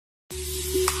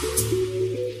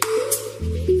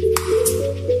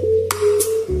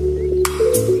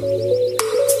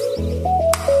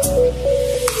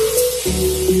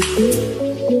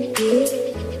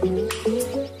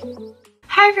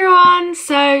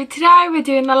So today we're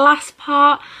doing the last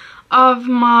part of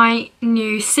my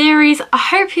new series. I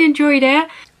hope you enjoyed it.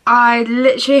 I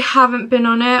literally haven't been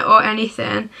on it or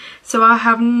anything, so I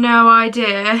have no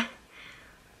idea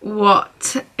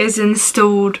what is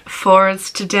installed for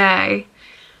us today.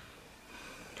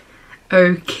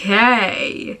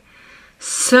 Okay,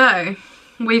 so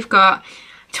we've got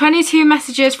 22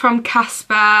 messages from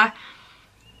Casper,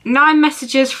 9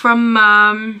 messages from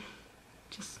Mum,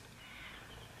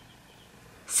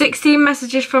 16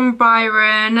 messages from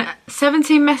Byron,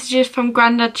 17 messages from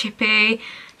Grandad Chippy,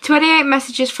 28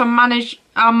 messages from Michael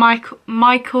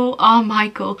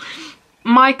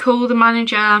the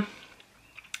manager,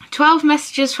 12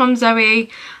 messages from Zoe,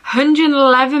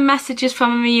 111 messages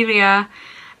from Amelia,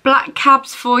 black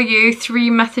cabs for you, 3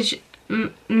 messages,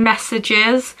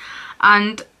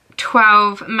 and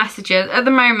 12 messages. At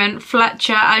the moment,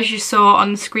 Fletcher, as you saw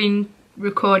on the screen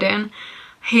recording,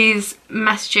 he's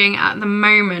messaging at the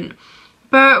moment.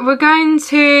 But we're going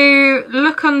to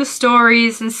look on the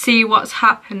stories and see what's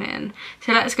happening.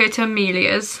 So let's go to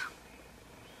Amelia's.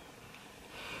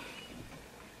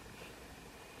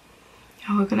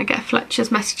 Oh, we're going to get Fletcher's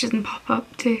messages and pop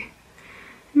up too.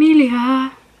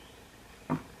 Amelia.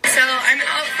 So I'm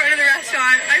out front of the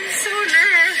restaurant. I'm so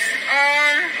nervous.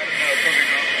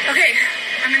 Okay,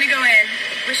 I'm gonna go in.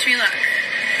 Wish me luck.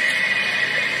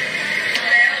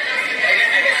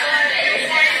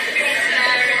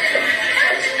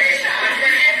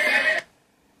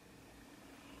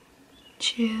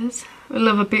 Cheers. I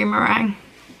love a boomerang.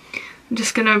 I'm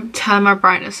just gonna turn my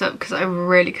brightness up because I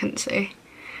really couldn't see.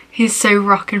 He's so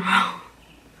rock and roll.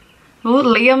 Oh,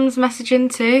 Liam's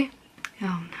messaging too.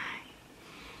 Oh no.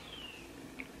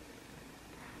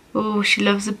 Oh, she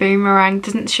loves a boomerang,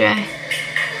 doesn't she?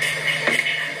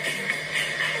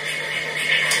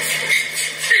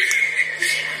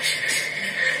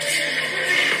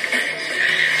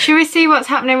 Should we see what's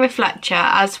happening with Fletcher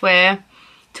as we're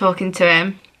talking to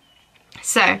him?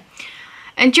 So,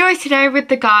 enjoy today with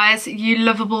the guys, you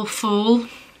lovable fool,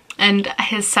 and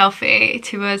his selfie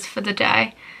to us for the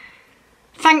day.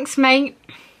 Thanks, mate.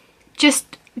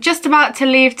 Just about to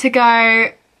leave to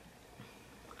go.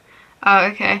 Oh,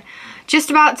 okay. Just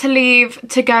about to leave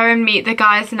to go and meet the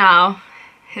guys now.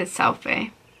 His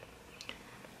selfie.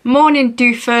 Morning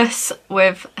doofus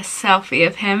with a selfie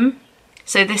of him.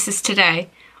 So this is today.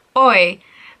 Oi,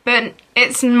 but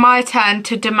it's my turn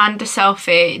to demand a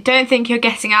selfie. Don't think you're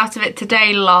getting out of it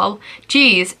today, lol.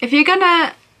 Geez, if you're going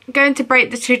to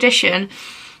break the tradition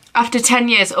after 10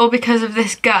 years all because of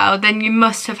this girl, then you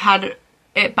must have had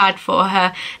it bad for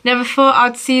her. Never thought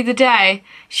I'd see the day.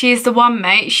 She's the one,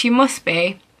 mate. She must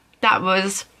be. That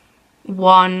was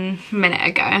 1 minute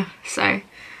ago, so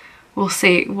we'll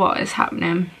see what is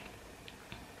happening.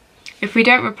 If we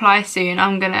don't reply soon,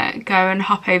 I'm gonna go and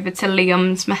hop over to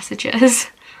Liam's messages.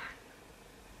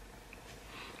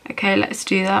 Okay, let's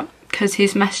do that because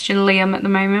he's messaging Liam at the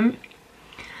moment.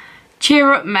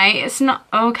 Cheer up, mate. It's not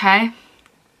okay.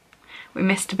 We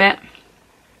missed a bit.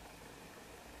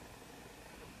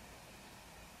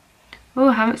 Oh,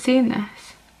 I haven't seen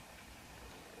this.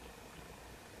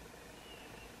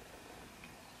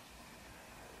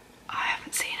 I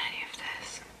haven't seen any of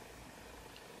this.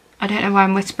 I don't know why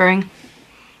I'm whispering.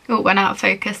 Oh, it went out of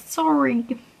focus. Sorry.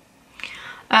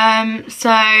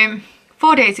 So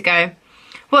 4 days ago.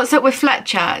 What's up with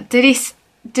Fletcher? Did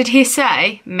he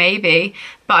say? Maybe.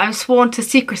 But I'm sworn to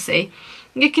secrecy.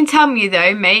 You can tell me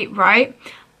though, mate, right?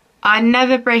 I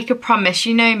never break a promise,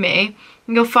 you know me.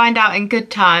 You'll find out in good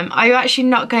time. Are you actually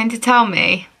not going to tell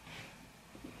me?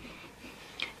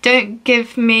 Don't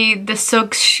give me the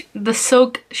Suggs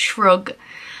shrug.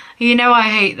 You know I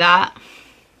hate that.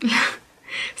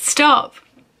 Stop.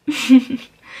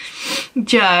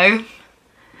 Joe.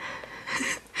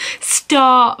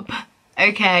 Stop.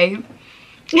 Okay.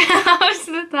 I was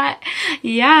like,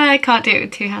 yeah, I can't do it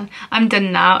with 2 hands. I'm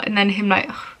done now. And then him like,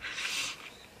 oh.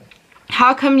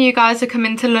 How come you guys are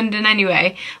coming to London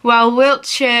anyway? Well,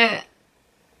 Wiltshire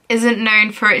isn't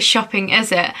known for its shopping,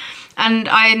 is it? And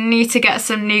I need to get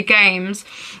some new games.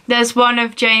 There's one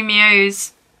of Jamie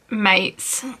O's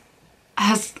mates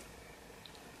has...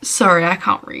 Sorry, I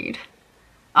can't read.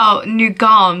 Oh, new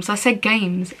games. I said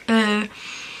games.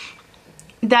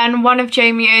 Then one of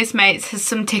Jamie O's mates has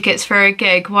some tickets for a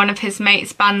gig, one of his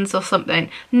mates' bands or something.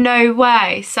 No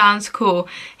way, sounds cool.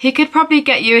 He could probably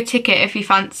get you a ticket if you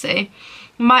fancy.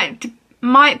 Might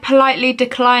politely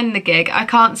decline the gig. I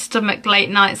can't stomach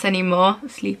late nights anymore.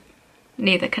 Sleep.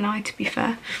 Neither can I, to be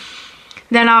fair.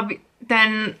 They'll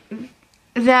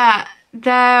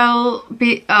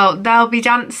be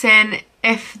dancing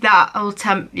if that'll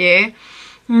tempt you.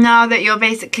 Now that you're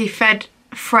basically fed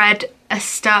Fred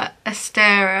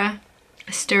Asteri.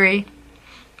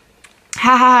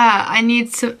 Haha, I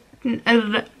need to...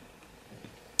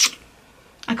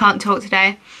 I can't talk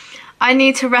today. I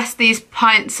need to rest these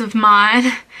pints of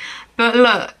mine. But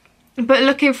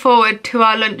looking forward to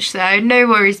our lunch though. No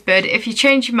worries, bud. If you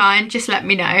change your mind, just let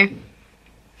me know.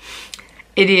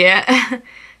 Idiot.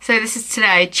 So this is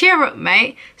today. Cheer up,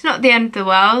 mate. It's not the end of the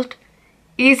world.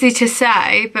 Easy to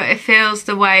say, but it feels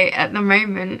the way at the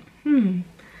moment.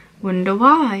 Wonder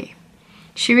why.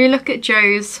 Should we look at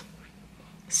Joe's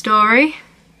story?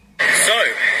 So,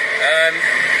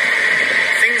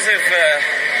 things have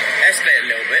escalated a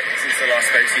little bit since the last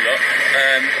spoke to you lot.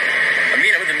 I'm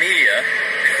meeting up with Amelia,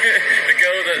 the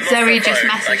girl that lost Zoe her just phone.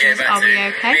 messages, are we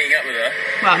okay? Meeting up with her.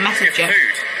 Well, message her.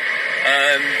 Food.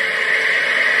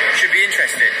 Should be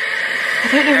interested. I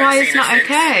don't know why it's not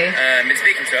okay. Been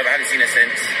speaking to her, but I haven't seen her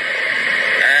since.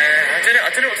 I don't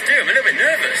know what to do. I'm a little bit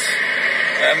nervous.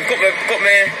 Got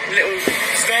my little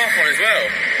scarf on as well.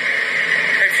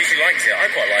 Hopefully she likes it. I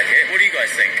quite like it. What do you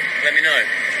guys think? Let me know.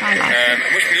 I like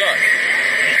it. Wish me luck.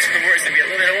 I'm worried it's going to be a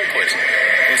little bit awkward.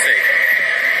 We'll see.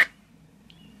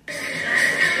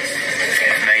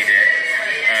 I've made it.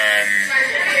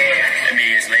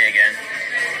 Amelia's late again.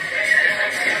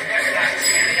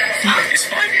 It's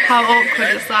fine. How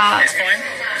awkward is that? It's fine.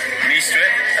 I'm used to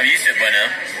it. I'm used to it by now.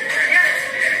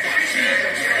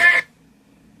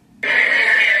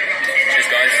 Cheers,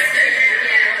 guys.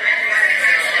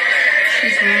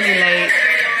 She's really late.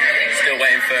 Still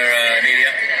waiting for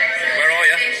Amelia. Where are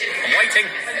you? I'm waiting.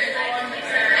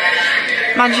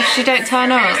 Imagine if she don't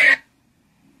turn up.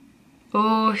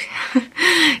 Oh,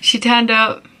 she turned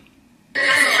up. Right,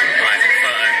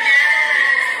 photo.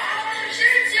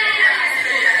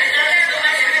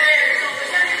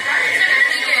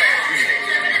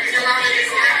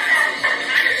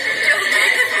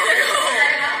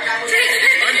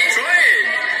 I'm trying.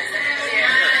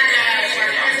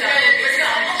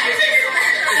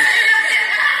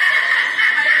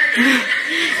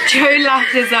 Joe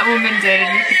laughed as that woman did,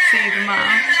 and you could see the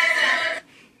mouth.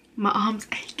 My arm's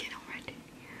aching already.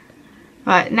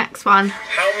 Right, next one.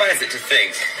 How mad is it to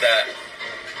think that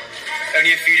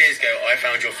only a few days ago I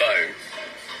found your phone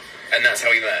and that's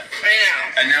how we met? I know.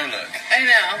 And now look. I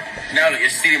know. Now look, you're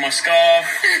stealing my scarf.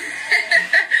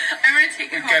 I'm gonna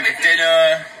take it We're home going with for me.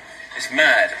 dinner. It's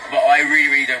mad. But I really,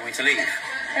 really don't want you to leave. I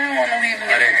don't want to leave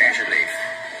I don't think you yet. should leave.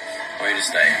 I want you to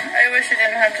stay. I wish I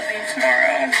didn't have to leave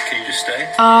tomorrow. Can you just stay?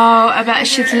 Oh, I bet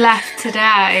she's left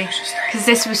today. Because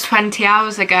this was 20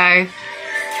 hours ago.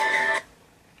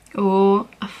 Oh,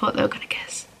 I thought they were going to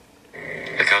kiss.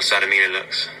 Look how sad Amelia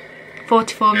looks.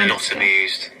 44 minutes Not ago.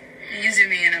 amused. You zoom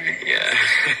me in a bit. Yeah.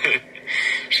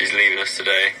 She's leaving us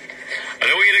today. I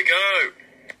don't want you to go.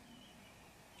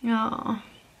 Oh.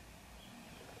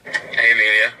 Hey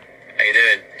Amelia. How you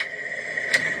doing?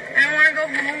 I want to go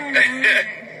home.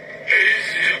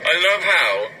 I love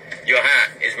how your hat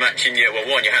is matching your... Well,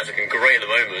 one, your hat's looking great at the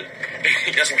moment.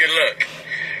 That's a good look.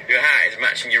 Your hat is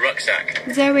matching your rucksack.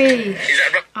 Zoe. Is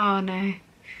that a rucksack? Oh no.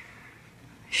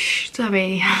 Shh,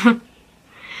 Zoe.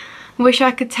 Wish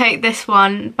I could take this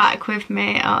one back with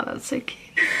me. Oh, that's so cute.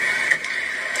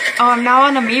 Oh, I'm now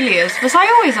on Amelia's. Was I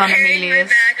always on Carrying my Amelia's?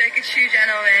 bag like a true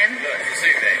gentleman. Look, it's a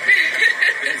suit, babe.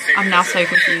 It's a suit. I'm now so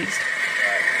confused.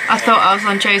 I thought I was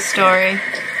on Joe's story.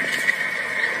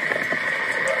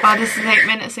 Oh, this is 8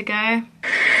 minutes ago.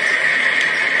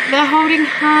 They're holding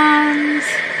hands.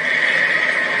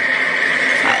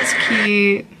 That's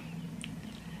cute.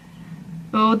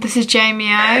 Oh, this is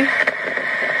Jamie O.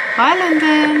 Bye,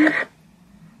 London.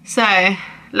 So,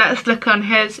 let's look on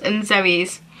his and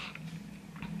Zoe's.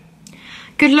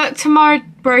 Good luck tomorrow,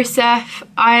 bro Steph.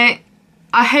 I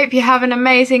hope you have an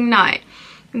amazing night.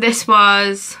 This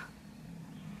was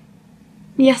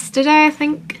yesterday, I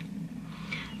think.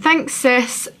 Thanks,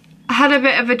 sis. I had a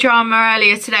bit of a drama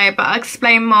earlier today, but I'll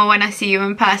explain more when I see you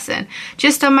in person.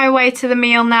 Just on my way to the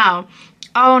meal now.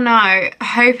 Oh no, I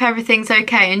hope everything's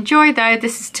okay. Enjoy though,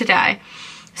 this is today.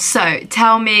 So,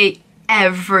 tell me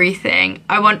everything.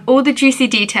 I want all the juicy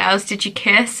details. Did you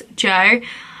kiss, Joe?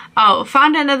 Oh,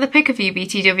 found another pic of you,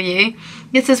 BTW.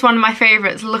 This is one of my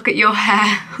favourites. Look at your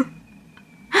hair.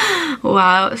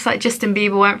 Wow, it's like Justin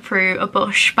Bieber went through a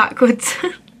bush backwards.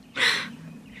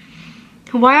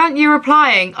 Why aren't you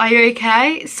replying? Are you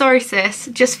okay? Sorry sis,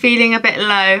 just feeling a bit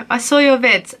low. I saw your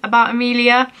vids about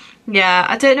Amelia. Yeah,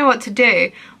 I don't know what to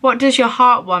do. What does your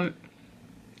heart want?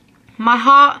 My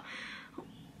heart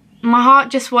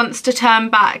just wants to turn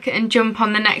back and jump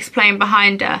on the next plane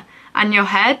behind her. And your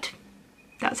head?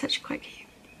 That's actually quite cute.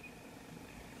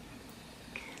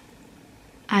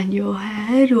 And your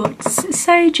head, what does it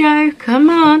say, Joe? Come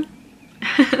on.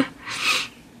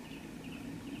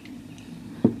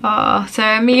 Oh, so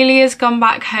Amelia's gone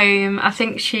back home. I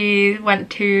think she went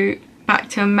back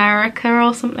to America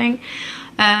or something.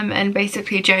 And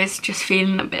basically Joe's just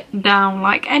feeling a bit down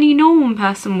like any normal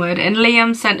person would. And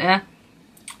Liam sent her,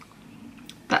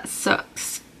 that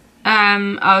sucks.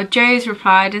 Oh, Joe's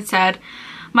replied and said,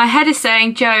 my head is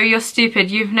saying, Joe, you're stupid.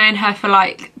 You've known her for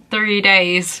like 3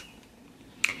 days.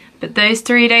 But those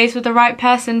 3 days with the right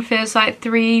person feels like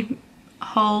 3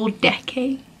 whole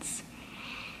decades.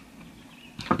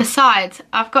 Besides,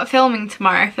 I've got filming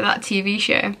tomorrow for that TV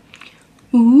show.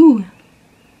 Ooh.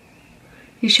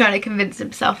 He's trying to convince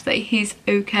himself that he's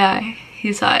okay.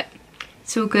 He's like,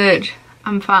 it's all good,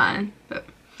 I'm fine. But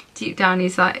deep down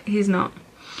he's like, he's not.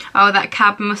 Oh, that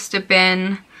cab must have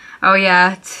been, oh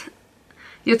yeah,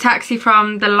 your taxi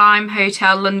from the Lime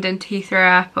Hotel, London to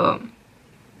Heathrow Airport.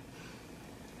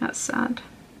 That's sad.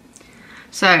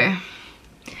 So,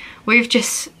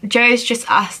 Joe's just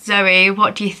asked Zoe,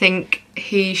 what do you think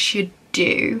he should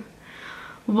do?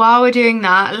 While we're doing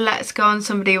that, let's go on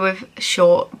somebody with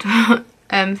short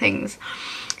things.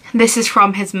 This is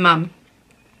from his mum.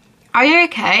 Are you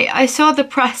okay? I saw the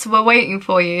press were waiting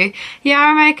for you. Yeah,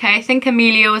 I'm okay. I think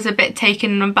Amelia was a bit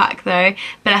taken aback though.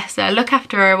 Bless her. Look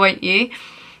after her, won't you?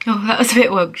 Oh, that was a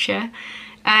bit Wiltshire.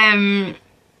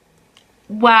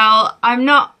 Well, I'm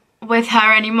not with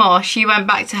her anymore. She went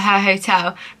back to her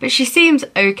hotel, but she seems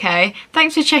okay.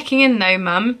 Thanks for checking in though,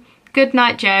 Mum. Good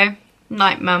night, Joe.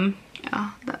 Night, Mum.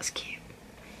 Oh, that's cute.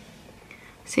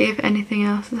 See if anything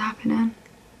else is happening.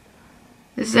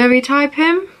 Does Zoe type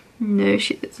him? No,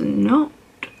 she does not.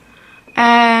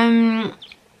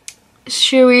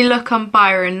 Should we look on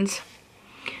Byron's?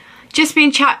 Just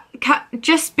been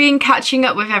catching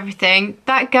up with everything.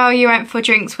 That girl you went for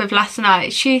drinks with last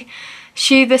night, she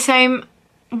the same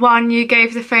one you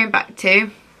gave the phone back to?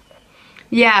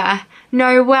 Yeah.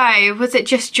 No way. Was it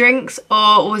just drinks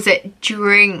or was it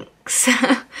drinks?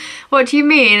 What do you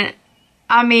mean?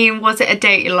 I mean, was it a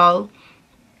date, lol?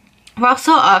 Well,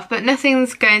 sort of, but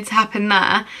nothing's going to happen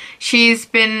there. She's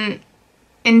been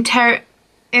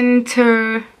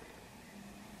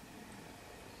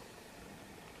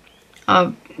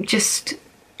just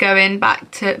going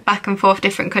back and forth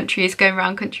different countries, going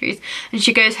around countries, and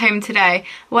she goes home today.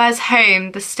 Where's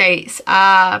home? The States.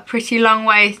 Pretty long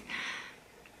way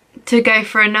to go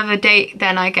for another date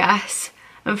then, I guess.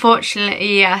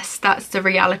 Unfortunately, yes, that's the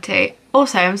reality.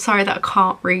 Also, I'm sorry that I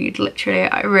can't read, literally,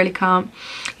 I really can't.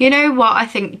 You know what I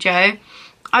think, Joe?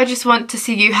 I just want to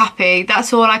see you happy.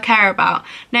 That's all I care about.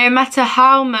 No matter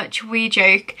how much we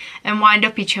joke and wind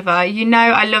up each other, you know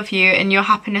I love you and your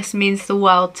happiness means the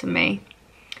world to me.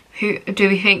 Who do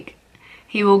we think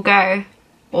he will go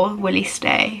or will he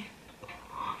stay?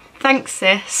 Thanks,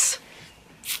 sis.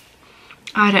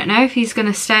 I don't know if he's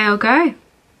gonna stay or go.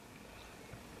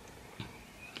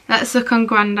 Let's look on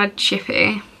Grandad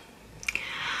Chippy.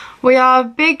 We are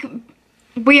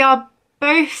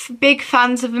both big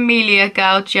fans of Amelia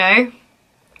girl, Joe.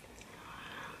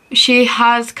 She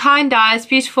has kind eyes,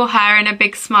 beautiful hair and a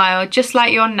big smile, just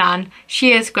like your nan.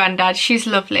 She is, Grandad. She's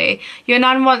lovely. Your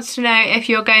nan wants to know if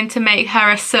you're going to make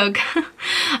her a sug.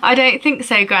 I don't think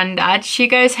so, Grandad. She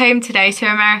goes home today to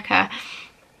America.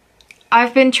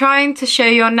 I've been trying to show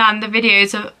your nan the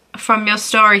videos from your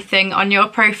story thing on your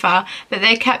profile, but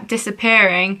they kept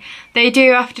disappearing. They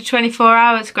do after 24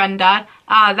 hours, Grandad.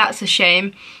 Ah, that's a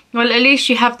shame. Well, at least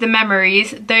you have the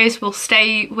memories. Those will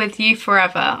stay with you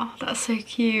forever. Oh, that's so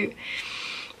cute.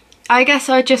 I guess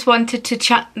I just wanted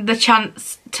to the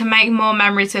chance to make more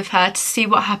memories with her, to see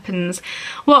what happens.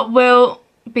 What will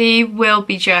be,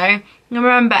 Joe.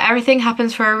 Remember, everything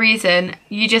happens for a reason.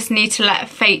 You just need to let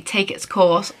fate take its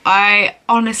course. I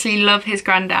honestly love his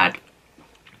granddad.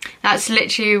 That's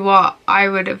literally what I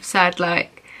would have said,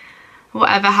 like,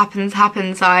 whatever happens,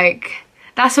 happens, like...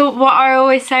 That's what I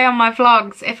always say on my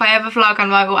vlogs. If I ever vlog, I'm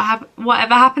like,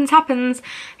 whatever happens, happens.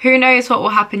 Who knows what will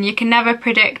happen? You can never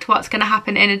predict what's going to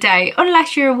happen in a day.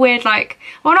 Unless you're a weird, like...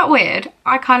 Well, not weird.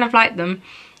 I kind of like them.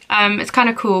 It's kind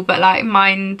of cool, but like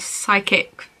mind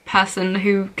psychic person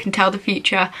who can tell the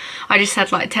future. I just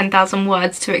said like 10,000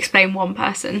 words to explain one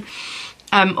person.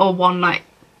 Or one like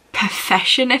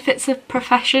profession, if it's a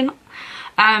profession.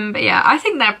 But yeah, I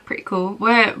think they're pretty cool.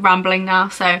 We're rambling now,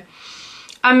 so...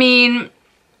 I mean...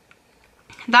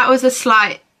 That was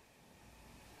slightly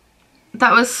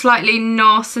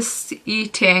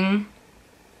nauseating.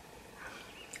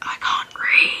 I can't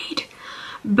read.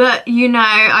 But, you know,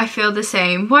 I feel the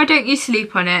same. Why don't you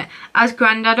sleep on it? As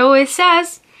Grandad always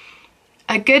says,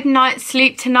 a good night's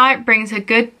sleep tonight brings a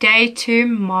good day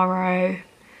tomorrow.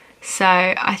 So,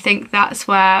 I think that's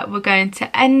where we're going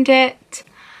to end it.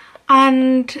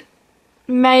 and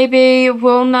maybe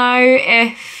we'll know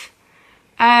if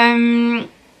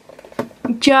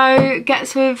Joe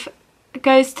goes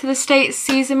to the States,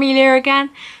 sees Amelia again.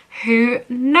 Who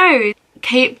knows?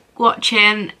 Keep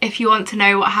watching if you want to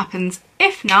know what happens.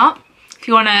 If not, if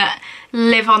you want to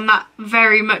live on that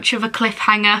very much of a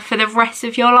cliffhanger for the rest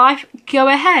of your life, go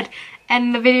ahead,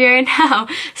 end the video now.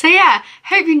 So yeah,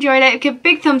 hope you enjoyed it. Give a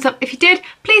big thumbs up if you did.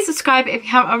 Please subscribe if you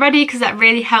haven't already, because that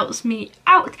really helps me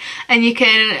out, and you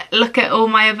can look at all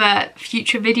my other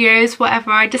future videos,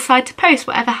 whatever I decide to post.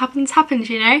 Whatever happens,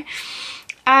 you know.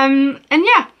 And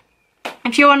yeah,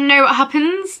 if you want to know what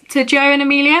happens to Joe and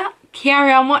Amelia,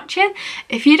 carry on watching.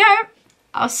 If you don't,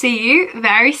 I'll see you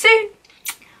very soon.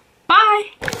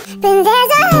 Bye.